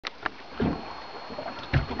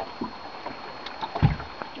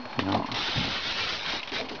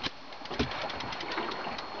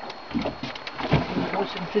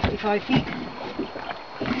25 feet.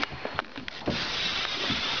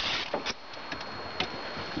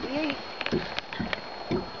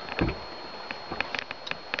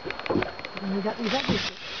 And we got these other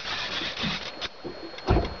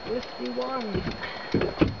 51.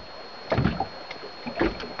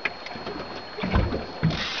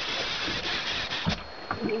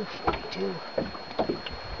 42.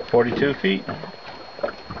 42 feet?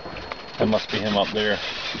 That must be him up there.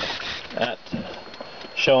 At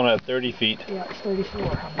showing at 30 feet. Yeah, it's 34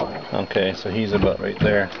 on mine. Okay, so he's about right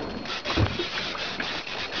there.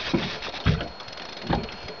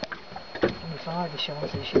 The showing,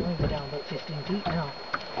 so she'll only go down about 15 feet now.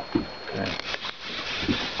 Okay.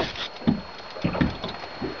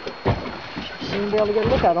 Should soon be able to get a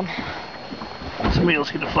look at them. Somebody else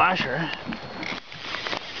get a flasher.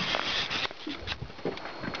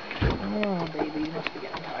 Oh, baby, you must be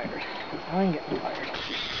getting tired. I'm getting tired.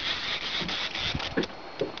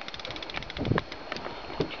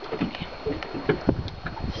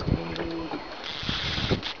 Steady.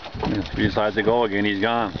 If he decides to go again, he's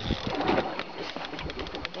gone.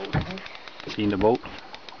 Seen the boat?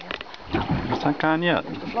 Yep. It's not gone yet.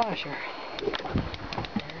 There's the flasher.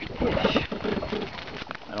 There's fish.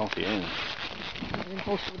 I don't see any. Getting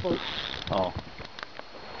close to the boat. Oh.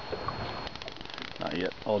 Not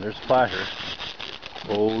yet. Oh, there's a flasher.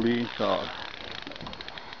 Holy God.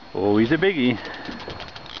 Oh, he's a biggie.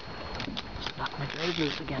 Knock my drag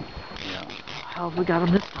loose again. Yeah. How have we got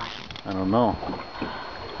him this time? I don't know.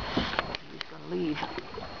 He's gonna leave.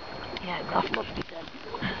 Yeah, enough. Look, he said.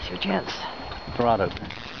 It's your chance. Throw out out there.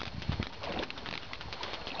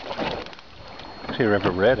 See a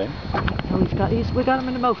river red, eh? No, we got him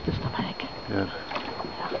in the mouth this time, I think. Good.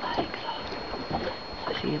 Yeah, I think so. I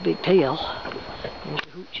see a big tail. There's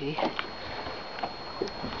the hoochie.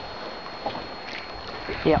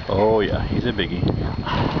 Yeah. Oh yeah, he's a biggie. Yeah.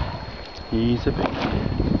 He's a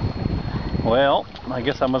biggie. Well, I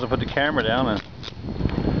guess I must have put the camera down and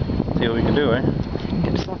see what we can do, eh?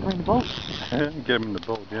 Get the sucker in the boat. Get him in the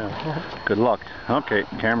boat, yeah. Good luck. Okay,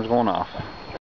 camera's going off.